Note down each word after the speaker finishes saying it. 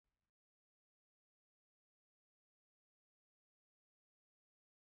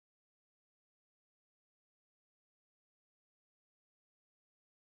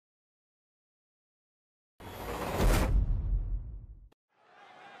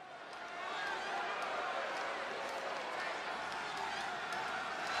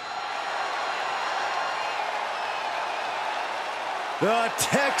The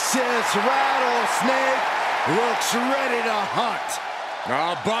Texas Rattlesnake looks ready to hunt.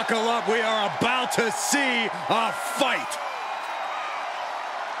 Now buckle up, we are about to see a fight.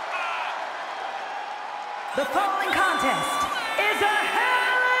 The following contest is a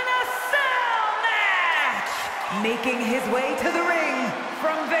Hell in a Cell match! Making his way to the ring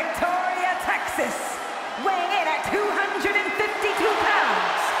from Victoria, Texas, weighing in at 252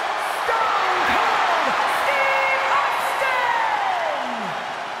 pounds, Stone Cold Steve Austin!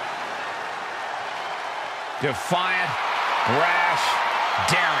 Defiant, brash,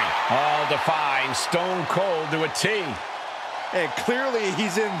 daring, all defying Stone Cold to a T. And clearly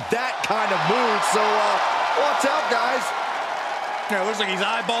he's in that kind of mood, so watch out, guys. Yeah, looks like he's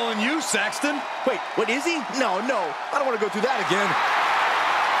eyeballing you, Saxton. Wait, what is he? No, I don't want to go through that again.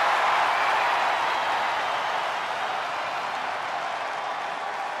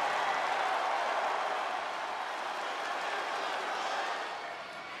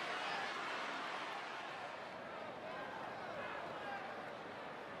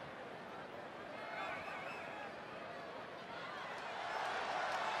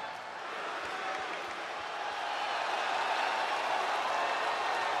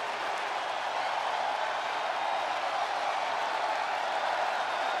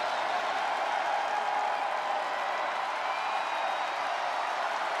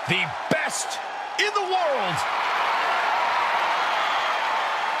 The best in the world.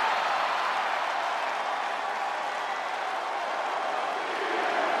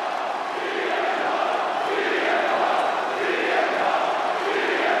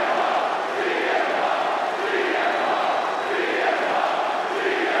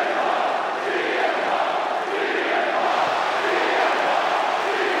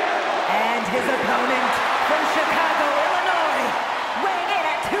 And his opponent from Chicago, Illinois, weighing in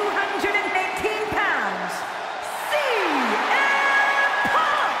at 218 pounds, CM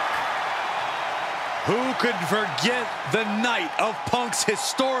Punk! Who could forget the night of Punk's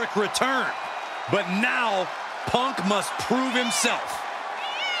historic return? But now, Punk must prove himself.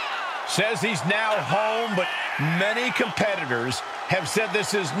 Says he's now home, but many competitors have said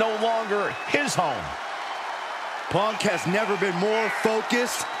this is no longer his home. Punk has never been more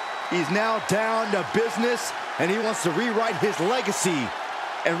focused. He's now down to business, and he wants to rewrite his legacy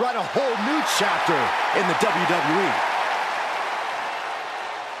and write a whole new chapter in the WWE.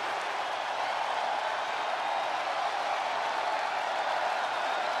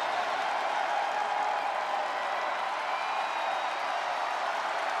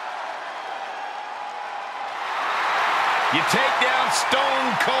 You take down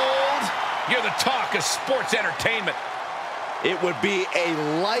Stone Cold, you're the talk of sports entertainment. It would be a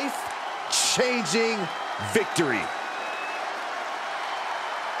life-changing victory.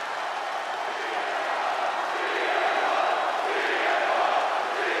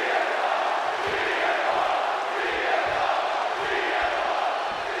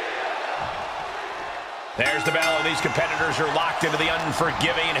 There's the bell, and these competitors are locked into the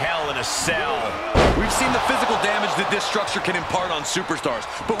unforgiving Hell in a Cell. We've seen the physical damage that this structure can impart on superstars,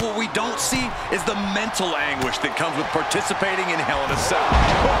 but what we don't see is the mental anguish that comes with participating in Hell in a Cell.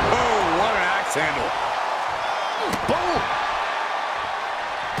 Oh, what an axe handle. Boom!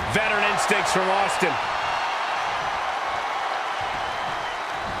 Veteran instincts from Austin.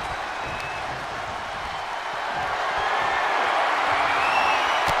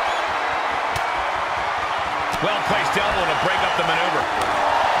 Well-placed elbow to break up the maneuver.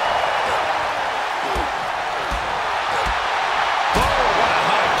 Oh, what a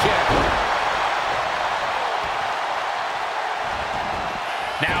high kick.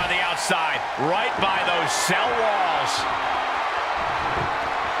 Now on the outside, right by those cell walls.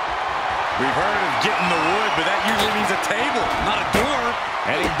 We've heard of getting the wood, but that usually means a table, not a door.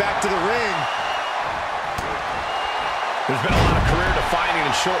 Heading back to the ring. There's been a lot of career-defining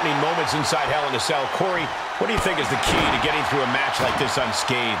and shortening moments inside Hell in a Cell. Corey, what do you think is the key to getting through a match like this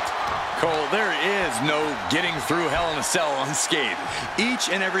unscathed? Cole, there is no getting through Hell in a Cell unscathed. Each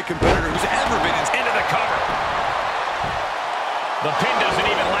and every competitor who's ever been Into the cover. The pin doesn't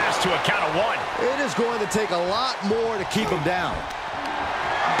even last to a count of one. It is going to take a lot more to keep him down.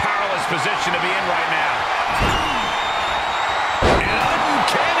 Powerless position to be in right now. An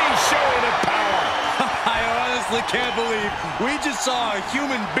uncanny showing of power. I honestly can't believe we just saw a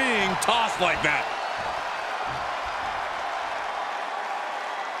human being tossed like that.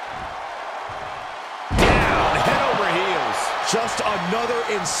 Down, head over heels. Just another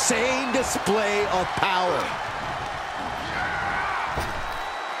insane display of power.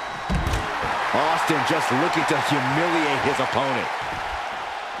 Austin just looking to humiliate his opponent.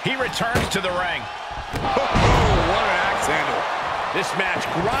 He returns to the ring. Oh, what an axe handle. This match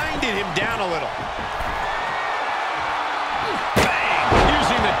grinded him down a little. Bang!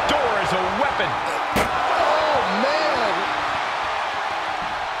 Using the door as a weapon. Oh, man.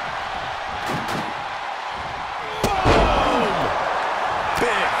 Boom!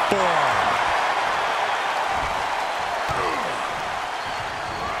 Big forearm.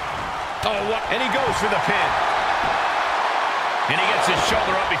 Oh, what? And he goes for the pin. And he gets his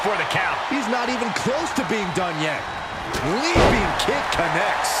shoulder up before the count. He's not even close to being done yet. Leaping kick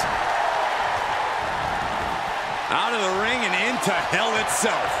connects. Out of the ring and into hell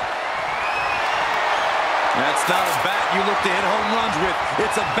itself. That's not a bat you look to hit home runs with.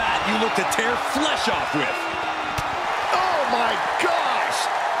 It's a bat you look to tear flesh off with. Oh, my gosh.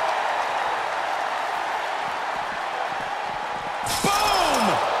 Boom!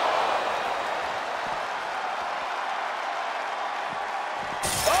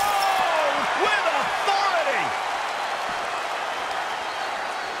 Oh, with authority!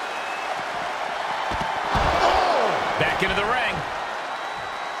 Oh! Back into the ring.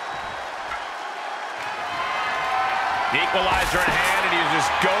 The equalizer in hand, and he's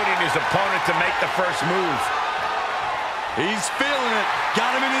just goading his opponent to make the first move. He's feeling it.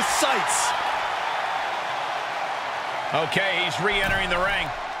 Got him in his sights. Okay, he's re-entering the ring.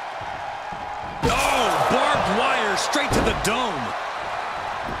 Oh, barbed wire straight to the dome.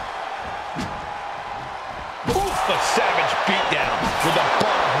 Oof, a savage beatdown with a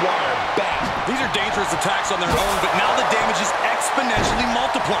barbed wire bat. These are dangerous attacks on their own, but now the damage is exponentially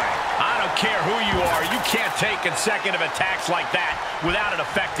multiplying. I don't care who you are, you can't take consecutive attacks like that without it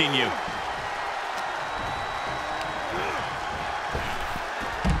affecting you.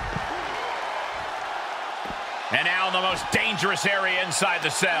 And now in the most dangerous area inside the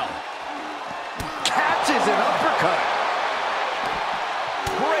cell. Catches an uppercut.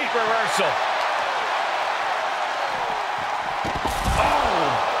 Great reversal. Oh!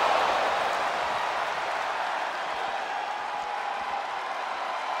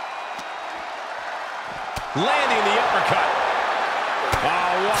 Landing the uppercut.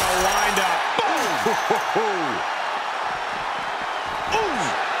 Oh, what a windup. Boom! Ooh!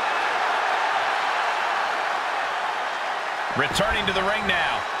 Returning to the ring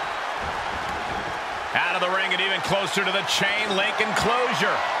now. Out of the ring and even closer to the chain link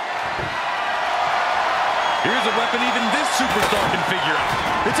enclosure. Here's a weapon even this superstar can figure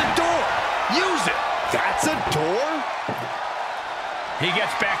out. It's a door. Use it. That's a door? He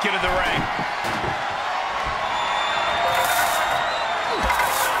gets back into the ring.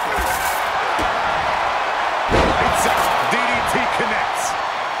 Lights out. DDT connects.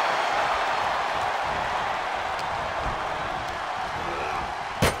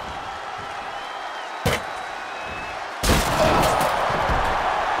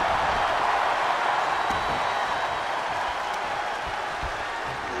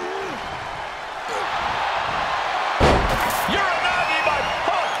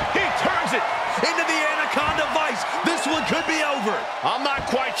 Into the Anaconda Vice. This one could be over. I'm not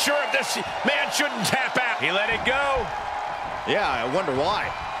quite sure if this man shouldn't tap out. He let it go. Yeah, I wonder why.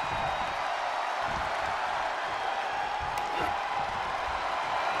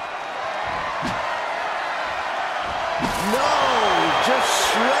 No, just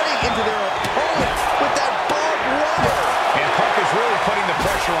shredding into their opponent with that barbed wire. And Punk is really putting the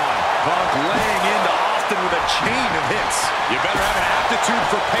pressure on. Punk laying into Austin with a chain of hits. You better have an aptitude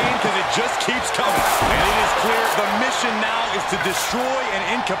for pain because it just keeps coming. And it is clear the mission now is to destroy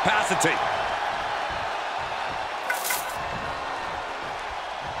and incapacitate.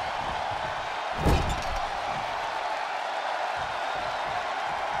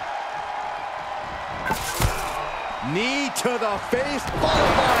 Knee to the face,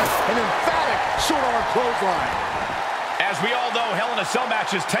 followed by an emphatic short arm clothesline. As we all know, Hell in a Cell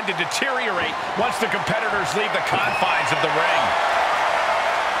matches tend to deteriorate once the competitors leave the confines of the ring.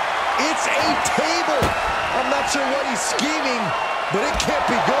 It's a table. I'm not sure what he's scheming, but it can't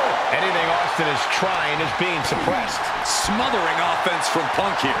be good. Anything Austin is trying is being suppressed. Smothering offense from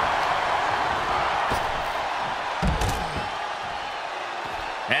Punk here.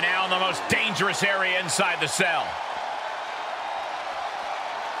 And now in the most dangerous area inside the cell.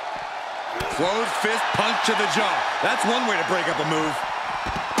 Closed fist punch to the jaw. That's one way to break up a move.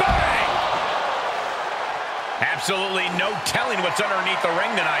 Bang! Absolutely no telling what's underneath the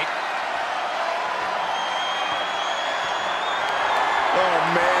ring tonight. Oh,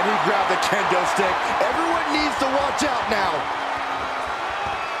 man, he grabbed the kendo stick. Everyone needs to watch out now.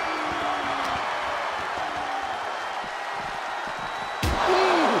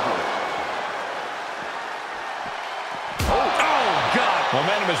 Oh, God.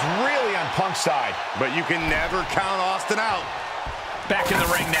 Momentum is really on Punk's side. But you can never count Austin out. back in the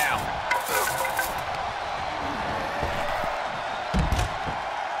ring now.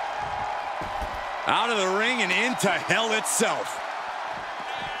 Out of the ring and into hell itself.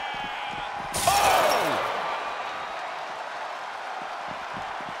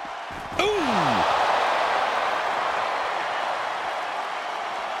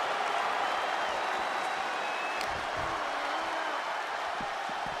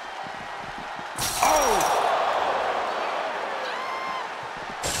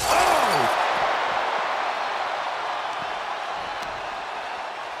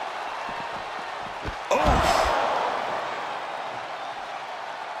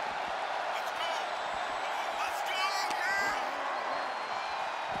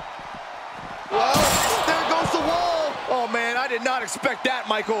 I did not expect that,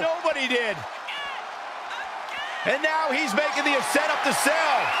 Michael. Nobody did. And now he's making the ascent up the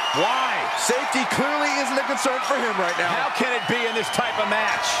cell. Why? Safety clearly isn't a concern for him right now. How can it be in this type of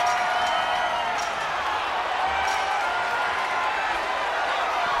match?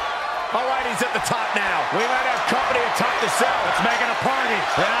 All right, he's at the top now. We might have company atop the cell. It's making a party.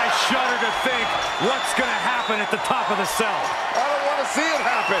 And I shudder to think what's going to happen at the top of the cell. I don't want to see it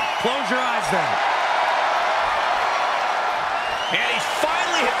happen. Close your eyes then. And he's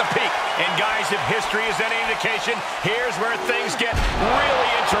finally hit the peak. And guys, if history is any indication, here's where things get really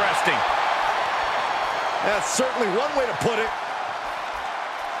interesting. That's certainly one way to put it.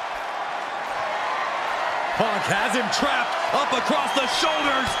 Punk has him trapped up across the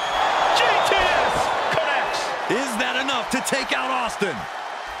shoulders. GTS connects. Is that enough to take out Austin?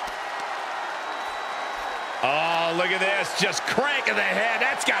 Oh, look at this. Just cranking the head.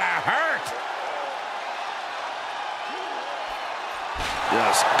 That's got to hurt.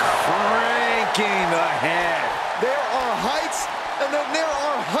 Just cranking the head. There are heights, and then there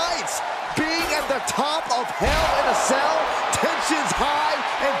are heights. Being at the top of hell in a cell, tensions high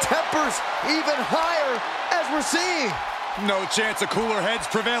and tempers even higher, as we're seeing. No chance of cooler heads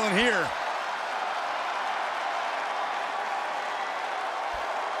prevailing here.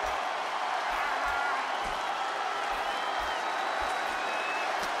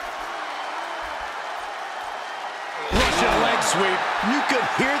 Sweep. You could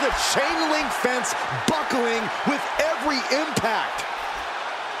hear the chain link fence buckling with every impact.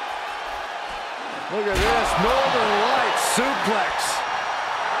 Look at this, Northern Lights suplex.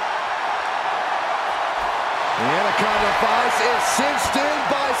 The Anaconda Vice is cinched in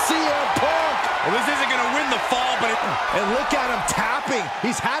by CM Punk. Well, this isn't going to win the fall, but and look at him tapping.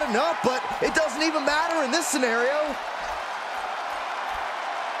 He's had enough, but it doesn't even matter in this scenario.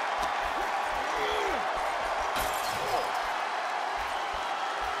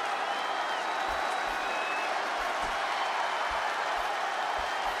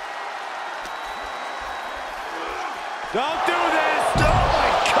 Don't do this! Oh my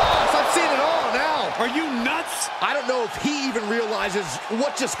gosh, I've seen it all now. Are you nuts? I don't know if he even realizes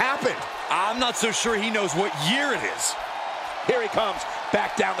what just happened. I'm not so sure he knows what year it is. Here he comes,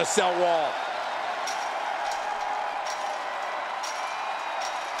 back down the cell wall.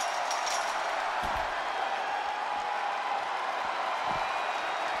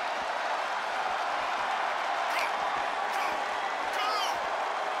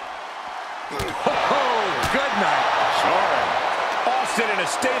 In a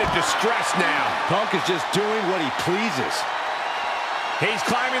state of distress now. Punk is just doing what he pleases. He's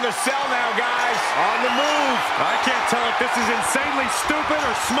climbing the cell now, guys. On the move. I can't tell if this is insanely stupid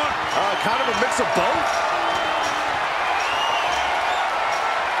or smart. Kind of a mix of both.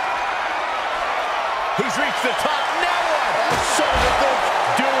 He's reached the top. Now what? So to think.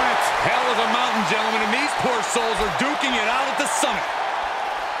 Do it. Hell of a mountain, gentlemen, and these poor souls are duking it out at the summit.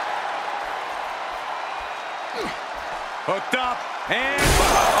 Hooked up. And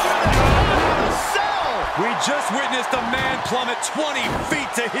we just witnessed a man plummet 20 feet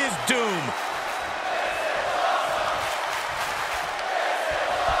to his doom.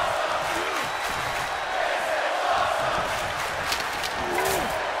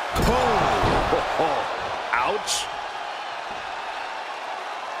 Ouch.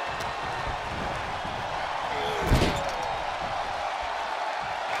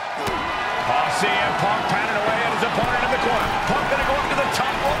 CM Punk pounding away at his opponent in the corner. Punk gonna go up to the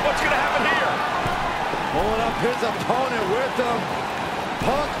top rope. What's gonna happen here? Pulling up his opponent with him.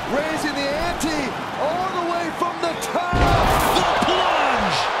 Punk raising the ante all the way from the top. The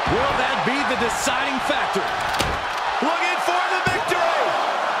plunge! Will that be the deciding factor? Looking for the victory!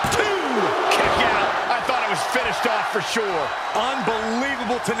 2! Kick out. I thought it was finished off for sure.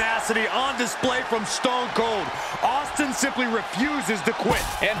 Unbelievable tenacity on display from Stone Cold. Austin simply refuses to quit.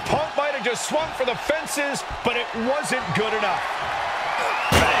 And Punk might have just swung for the fences, but it wasn't good enough.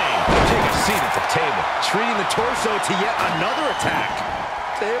 take a seat at the table. Treating the torso to yet another attack.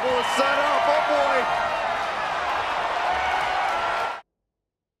 Table is set up, oh boy.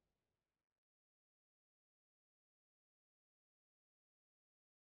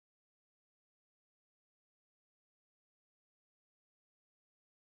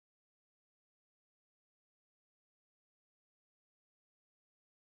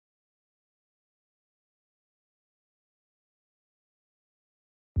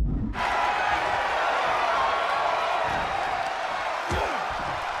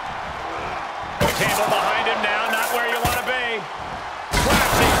 Table behind him now, not where you want to be.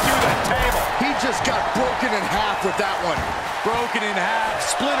 Crashing through the table. He just got broken in half with that one. Broken in half,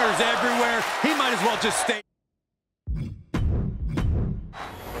 splinters everywhere. He might as well just stay.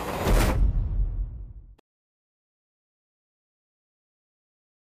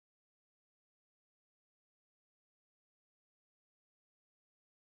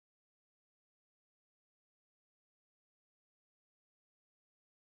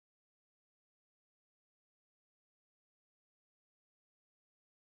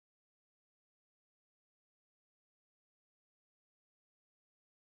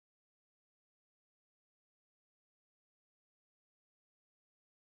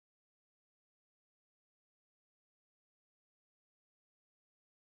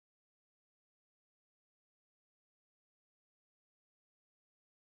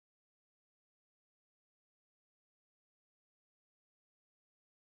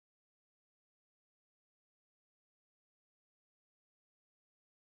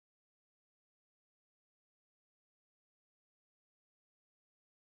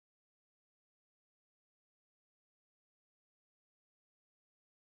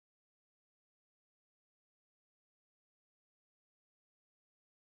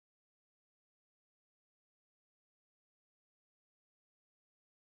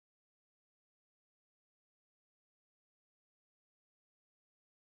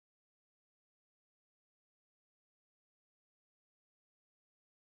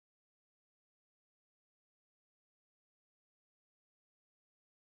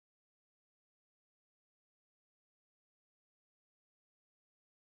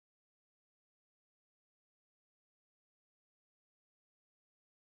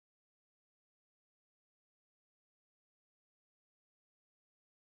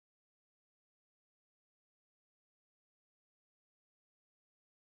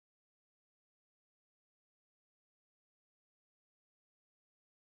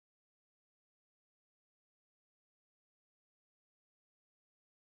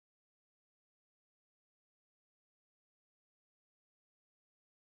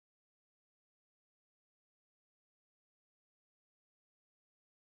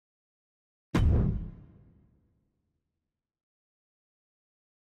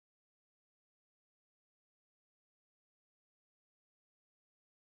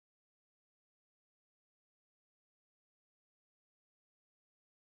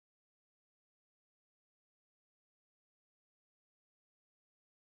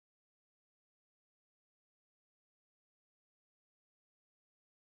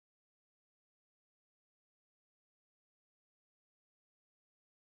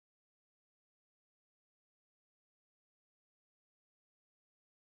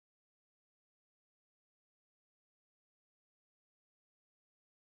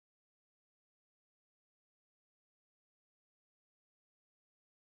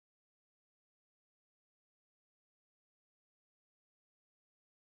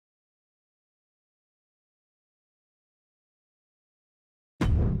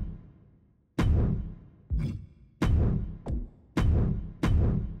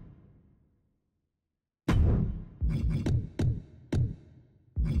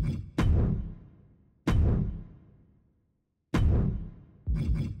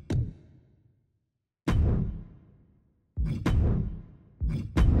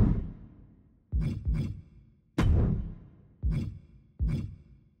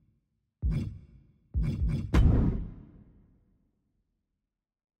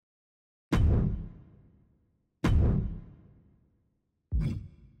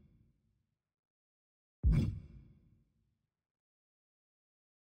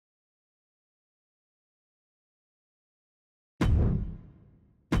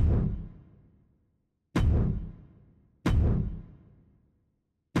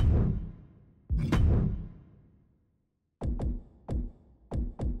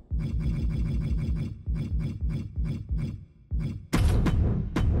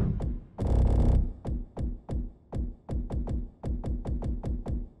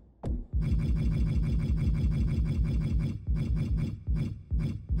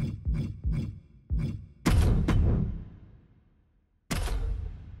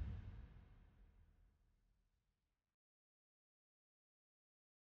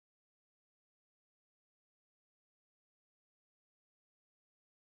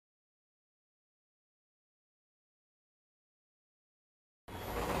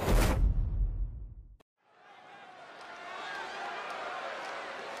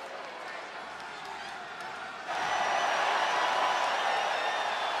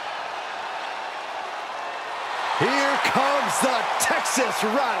 comes the Texas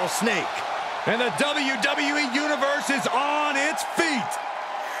Rattlesnake. And the WWE Universe is on its feet.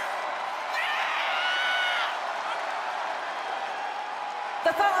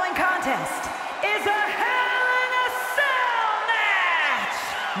 The following contest is a Hell in a Cell match.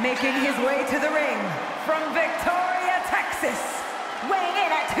 Making his way to the ring from Victoria, Texas, weighing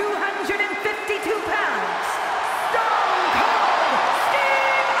in at 252 pounds, Stone Cold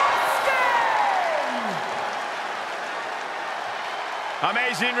Steve Austin!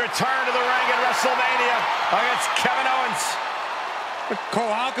 Amazing return to the ring at WrestleMania against Kevin Owens.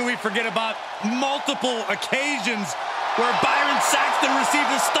 Cole, how can we forget about multiple occasions where Byron Saxton received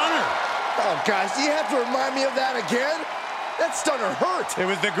a stunner? Oh, guys, do you have to remind me of that again? That stunner hurt. It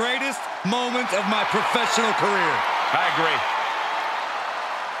was the greatest moment of my professional career. I agree.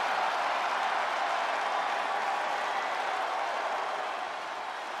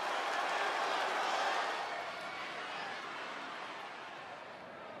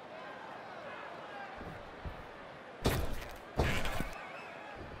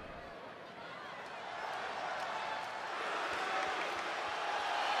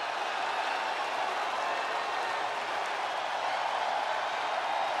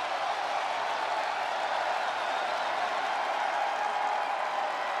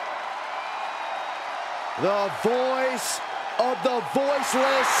 The voice of the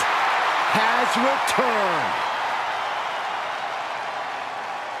voiceless has returned.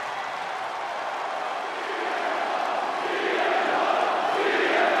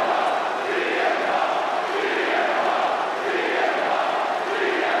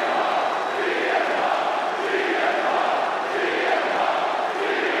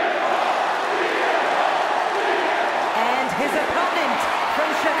 And his opponent from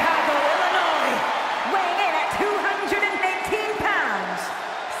Chicago, Illinois, weighing in at 218 pounds,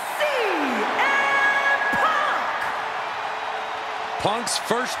 CM Punk! Punk's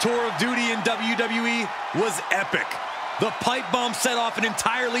first tour of duty in WWE was epic. The pipe bomb set off an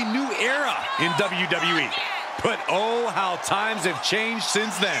entirely new era in WWE. But oh, how times have changed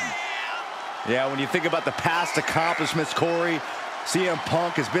since then. Yeah, when you think about the past accomplishments, Corey, CM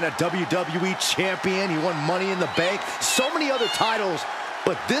Punk has been a WWE champion. He won Money in the Bank, so many other titles.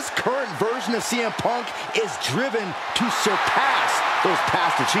 But this current version of CM Punk is driven to surpass those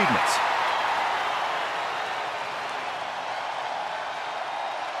past achievements.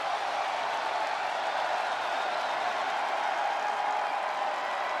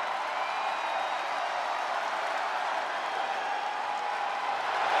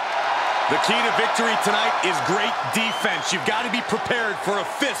 The key to victory tonight is great defense. You've got to be prepared for a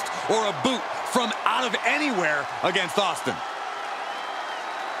fist or a boot from out of anywhere against Austin.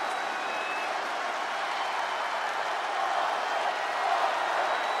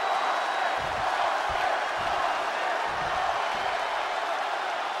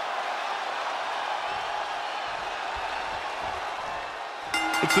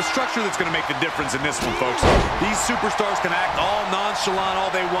 It's the structure that's going to make the difference in this one, folks. These superstars can act all nonchalant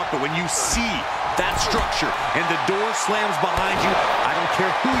all they want, but when you see that structure and the door slams behind you, I don't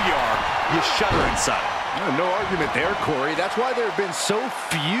care who you are, you shudder inside. No argument there, Corey. That's why there have been so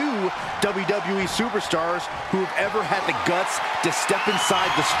few WWE superstars who have ever had the guts to step inside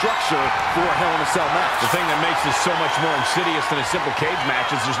the structure for a Hell in a Cell match. The thing that makes this so much more insidious than a simple cage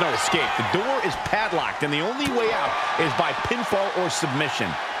match is there's no escape. The door is padlocked, and the only way out is by pinfall or submission.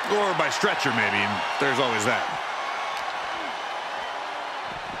 Or by stretcher, maybe, and there's always that.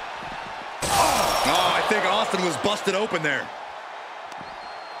 Oh, I think Austin was busted open there.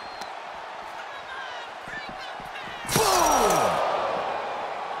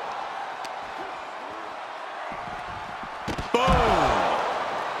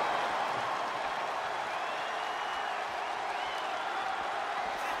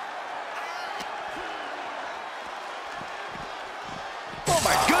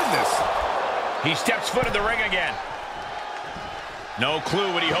 He steps foot in the ring again. No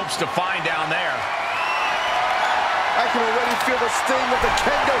clue what he hopes to find down there. I can already feel the sting of the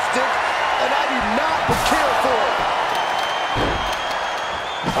kendo stick, and I do not care for it.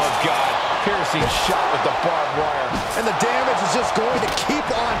 Oh, God. Piercing shot with the barbed wire. And the damage is just going to keep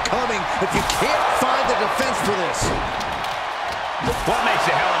on coming if you can't find the defense for this. What makes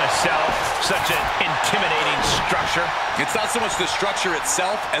a Hell in a Cell such an intimidating structure? It's not so much the structure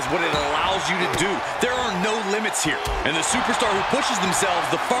itself as what it allows you to do. There are no limits here, and the superstar who pushes themselves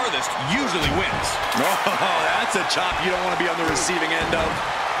the farthest usually wins. Oh, that's a chop you don't want to be on the receiving end of.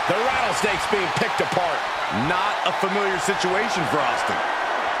 The Rattlesnake's being picked apart. Not a familiar situation for Austin.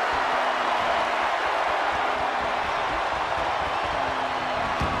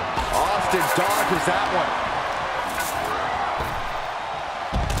 Austin dodges that one.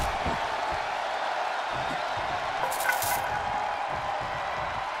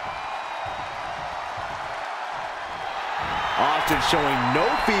 Austin showing no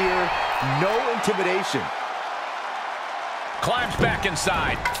fear, no intimidation. Climbs back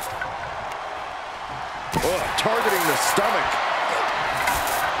inside. Oh, targeting the stomach.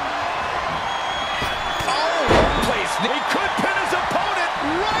 Oh, place. He could pin his opponent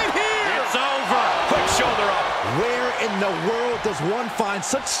right here. It's over. Quick shoulder up. Where in the world does one find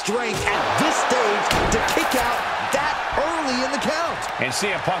such strength at this stage to kick out that early in the count? And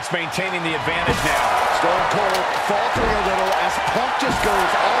CM Punk's maintaining the advantage now. Stone Cold faltering a little as Punk just goes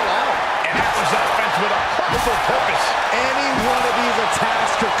all out. And that was offense with a hurtful purpose. Any one of these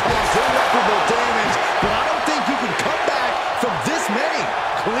attacks could cause irreparable damage, but I don't think you can come back from this many.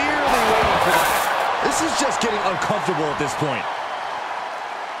 Clearly waiting for that. This is just getting uncomfortable at this point.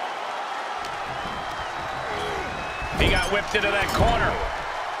 He got whipped into that corner.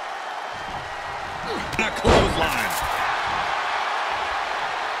 A clothesline.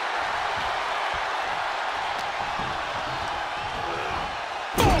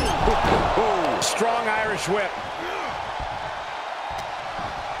 Strong Irish whip.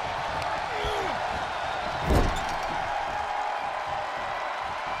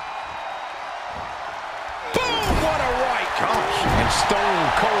 Boom! What a right. Gosh. And Stone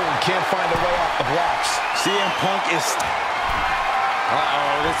Cold can't find a way off the blocks. CM Punk is...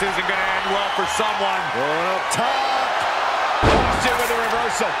 Uh-oh, this isn't going to end well for someone. Going up top. Austin with a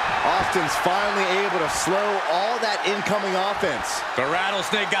reversal. Austin's finally able to slow all that incoming offense. The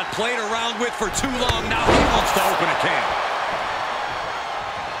Rattlesnake got played around with for too long. Now he wants to open a can.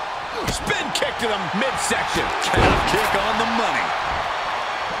 Spin kick to the midsection. Calf kick on the money.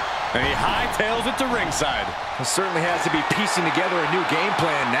 And he hightails it to ringside. He certainly has to be piecing together a new game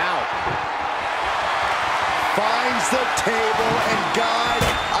plan now. Finds the table, and guys,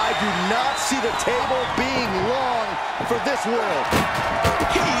 I do not see the table being long for this world.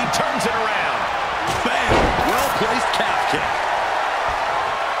 He turns it around. Bam! Well-placed calf kick.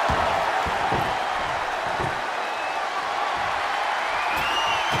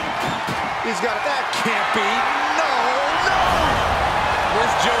 He's got it. That can't be. No, no!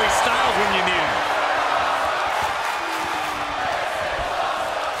 Where's Joey Styles when you need him?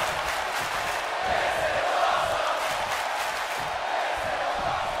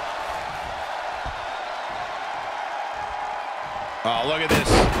 Oh, look at this.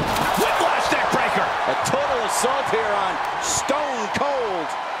 Whiplash neck breaker. A total assault here on Stone Cold.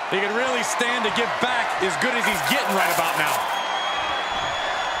 He can really stand to give back as good as he's getting right about now.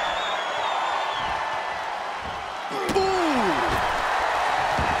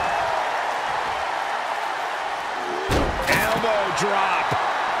 Elbow drop.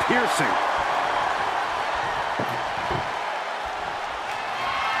 Piercing.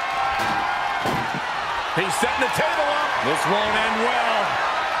 He's setting the table up. This won't end well.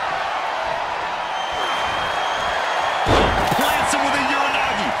 Plants him with a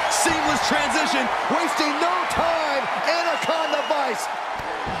Uranagi. Seamless transition. Wasting no time. Anaconda Vice.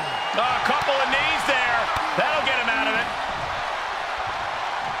 A couple of knees there. That'll get him out of it.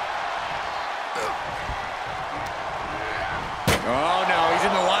 Oh, no. He's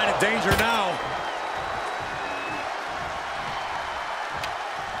in the line of danger now.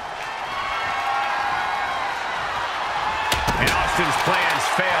 Austin's plans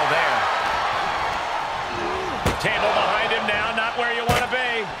fail there. Table behind him now, not where you want to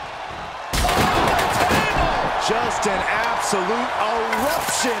be. Just an absolute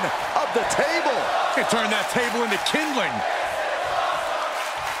eruption of the table. Can turn that table into kindling.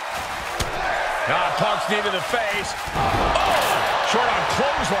 Punk's knee to the face. Oh! Short on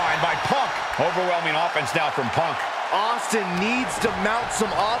clothesline by Punk. Overwhelming offense now from Punk. Austin needs to mount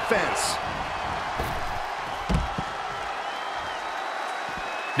some offense.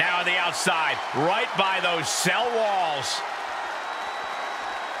 Now on the outside, right by those cell walls.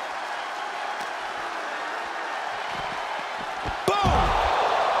 Boom!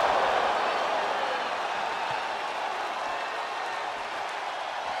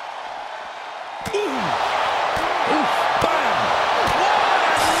 Bam! What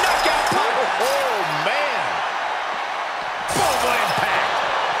a knockout punch! Oh, man! Boom, what impact!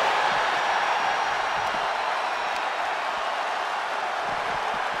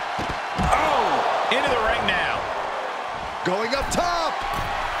 Oh! Into the ring now. Going up top.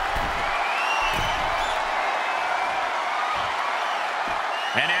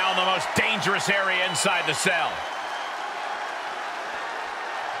 And now in the most dangerous area inside the cell.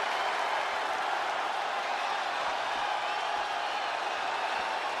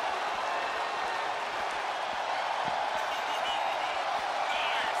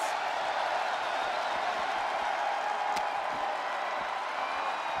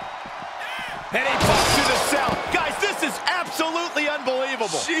 And he busts through the cell. Guys, this is absolutely Absolutely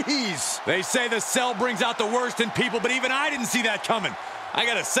unbelievable. Jeez. They say the cell brings out the worst in people, but even I didn't see that coming. I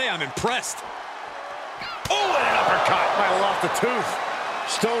gotta say, I'm impressed. Oh, and an uppercut. Might have lost a tooth.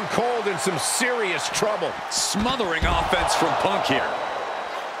 Stone Cold in some serious trouble. Smothering offense from Punk here.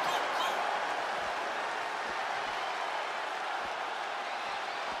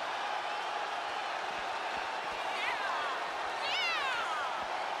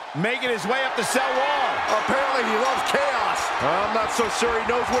 Making his way up the cell wall. Apparently he loves chaos. I'm not so sure he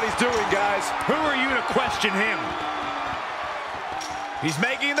knows what he's doing, guys. Who are you to question him? He's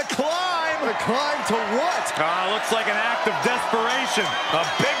making the climb. The climb to what? Looks like an act of desperation. A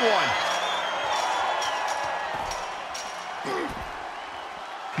big one.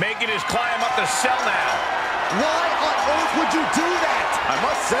 Making his climb up the cell now. Why on earth would you do that? I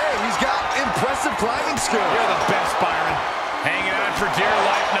must say, he's got impressive climbing skill. You're the best, Byron. Hanging on for dear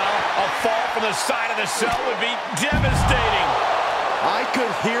life now. A fall from the side of the cell would be devastating. I could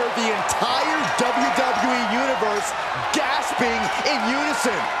hear the entire WWE Universe gasping in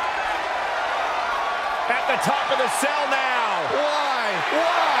unison. At the top of the cell now. Why?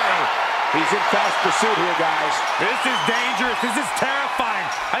 Why? He's in fast pursuit here, guys. This is dangerous. This is terrifying.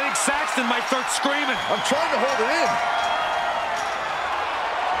 I think Saxton might start screaming. I'm trying to hold it in.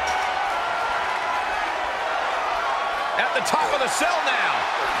 At the top of the cell now.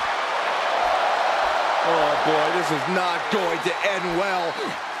 Oh, boy, this is not going to end well.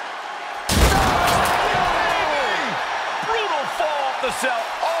 Brutal fall off the cell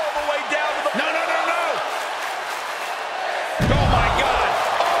all the way down to the... No. Oh, my God.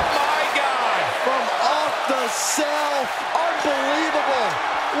 Oh, my God. From off the cell. Unbelievable.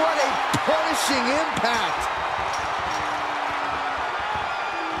 What a punishing impact.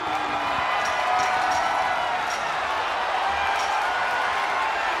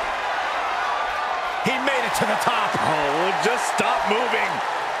 He made it to the top. Oh, just stop moving.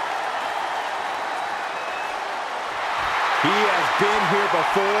 He has been here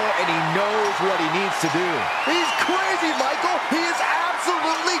before, and he knows what he needs to do. He's crazy, Michael. He is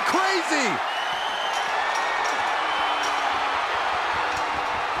absolutely crazy.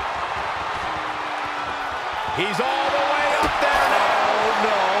 He's all the way up there now. Oh,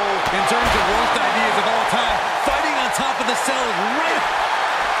 no. In terms of worst ideas of all time, fighting on top of the cell is right.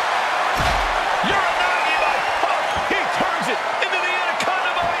 He turns it into the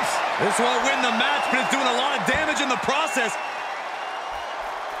Anaconda Vice. This won't win the match, but it's doing a lot of damage in the process.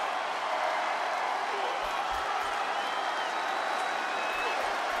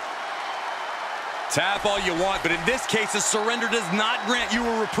 Tap all you want, but in this case, a surrender does not grant you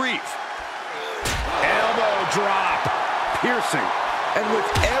a reprieve. Elbow drop. Piercing. And with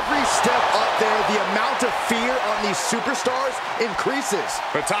every step up there, the amount of fear on these superstars increases.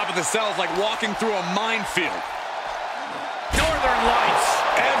 The top of the cell is like walking through a minefield. Northern Lights.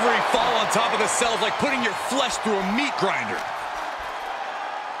 Every fall on top of the cell is like putting your flesh through a meat grinder.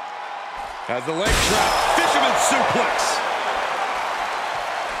 As the leg trap, fisherman suplex.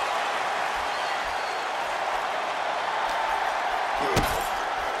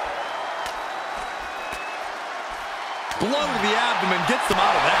 Blow to the abdomen gets them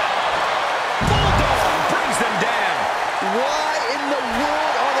out of that. Bulldog brings them down. Why in the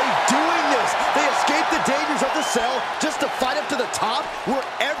world are they doing this? They escape the dangers of the cell just to fight up to the top where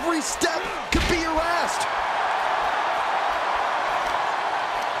every step could be harassed.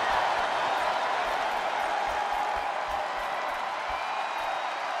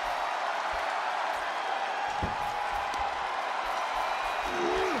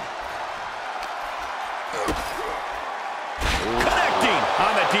 Connecting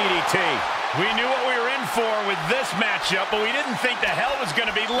on the DDT. We knew what we were in for with this matchup, but we didn't think the hell was going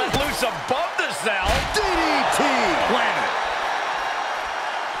to be let loose above the cell. DDT! Landed it.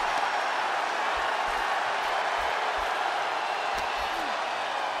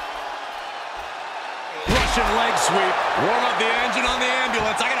 Russian leg sweep. Warm up the engine on the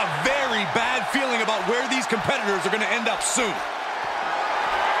ambulance. I got a very bad feeling about where these competitors are going to end up soon.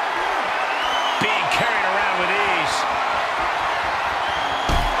 Being carried around with ease.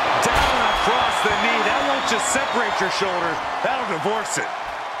 Down across the knee. That won't just separate your shoulders. That'll divorce it.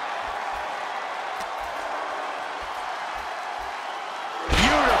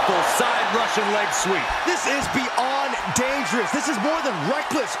 Beautiful side Russian leg sweep. This is beyond dangerous. This is more than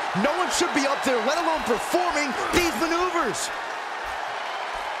reckless. No one should be up there, let alone performing these maneuvers.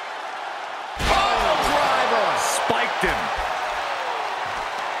 Oh, driver. Spiked him.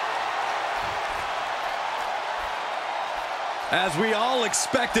 As we all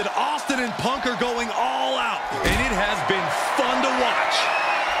expected, Austin and Punk are going all out, and it has been fun to watch.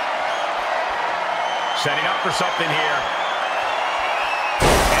 Setting up for something here.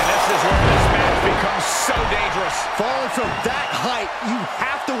 so dangerous. Falling from that height, you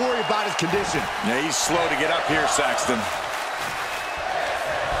have to worry about his condition. Yeah, he's slow to get up here, Saxton.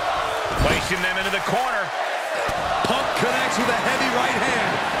 Placing them into the corner. Punk connects with a heavy right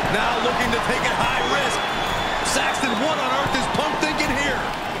hand. Now looking to take it high risk. Saxton, what on earth is Punk thinking here?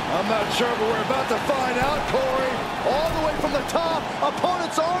 I'm not sure, but we're about to find out, Corey. All the way from the top,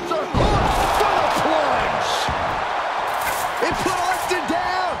 opponent's arms are hooked for the plunge. It put Austin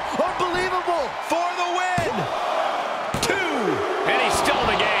down. Unbelievable. For the win. 2. And he's still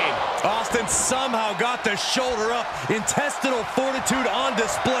in the game. Austin somehow got the shoulder up. Intestinal fortitude on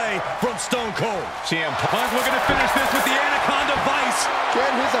display from Stone Cold. CM Punk looking to finish this with the Anaconda Vice. Can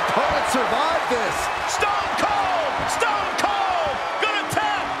his opponent survive this? Stone Cold! Stone Cold! Gonna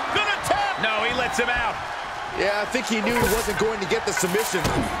tap! Gonna tap! No, he lets him out. Yeah, I think he knew he wasn't going to get the submission.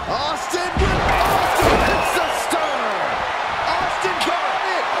 Austin hits the stern. Austin got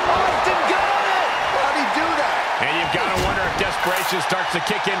it. Austin got it. How'd he do that? And you've got to wonder if desperation starts to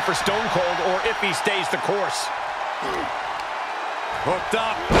kick in for Stone Cold or if he stays the course. Hooked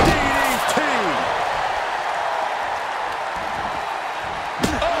up. DDT.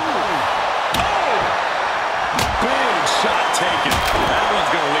 Big shot taken. That one's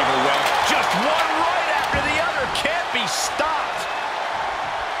going to leave a well. Just one right after the other. Can't be stopped.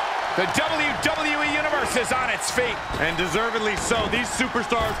 The WWE Universe is on its feet. And deservedly so. These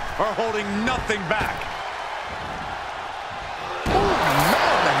superstars are holding nothing back. Oh,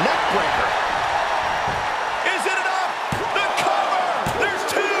 man, the neck breaker. Is it enough? The cover! There's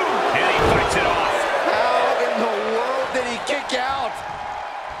 2! And he fights it off. How in the world did he kick out?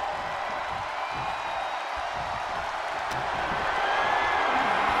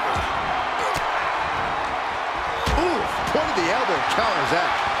 Ooh, point of the elbow counters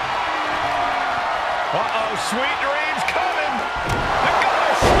that. Uh-oh, sweet dreams coming. The God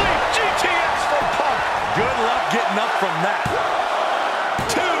of Sleep, GTS from Punk. Good luck getting up from that.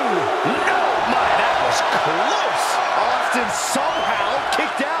 2. No, my, that was close. Austin somehow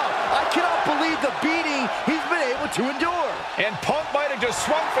kicked out. I cannot believe the beating he's been able to endure. And Punk might have just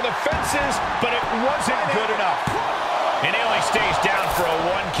swung for the fences, but it wasn't good enough. And he only stays down for a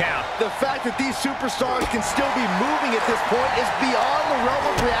 1 count. The fact that these superstars can still be moving at this point is beyond the realm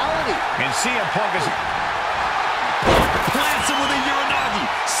of reality. And CM Punk is... Plants him with a Uranagi.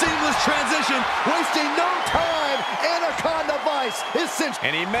 Seamless transition. Wasting no time. Anaconda Vice is cinched.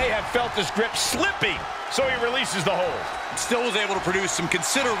 And he may have felt his grip slipping, so he releases the hold. Still was able to produce some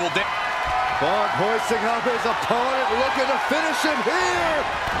considerable damage. Punk hoisting up his opponent, looking to finish him here.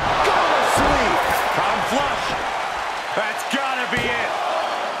 Go to sleep. Come flush. That's gotta be it.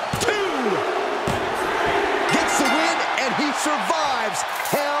 2. Gets the win, and he survives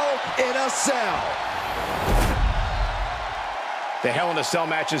Hell in a Cell. The Hell in a Cell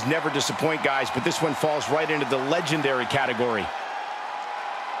matches never disappoint, guys, but this one falls right into the legendary category.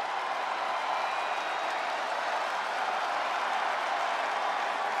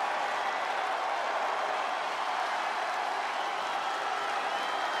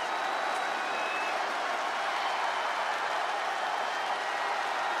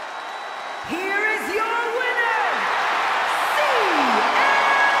 Here is your winner, CM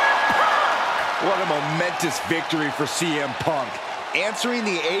Punk! What a momentous victory for CM Punk, answering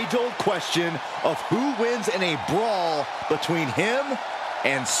the age-old question of who wins in a brawl between him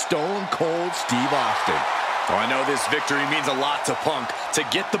and Stone Cold Steve Austin. Oh, I know this victory means a lot to Punk, to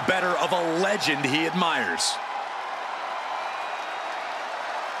get the better of a legend he admires.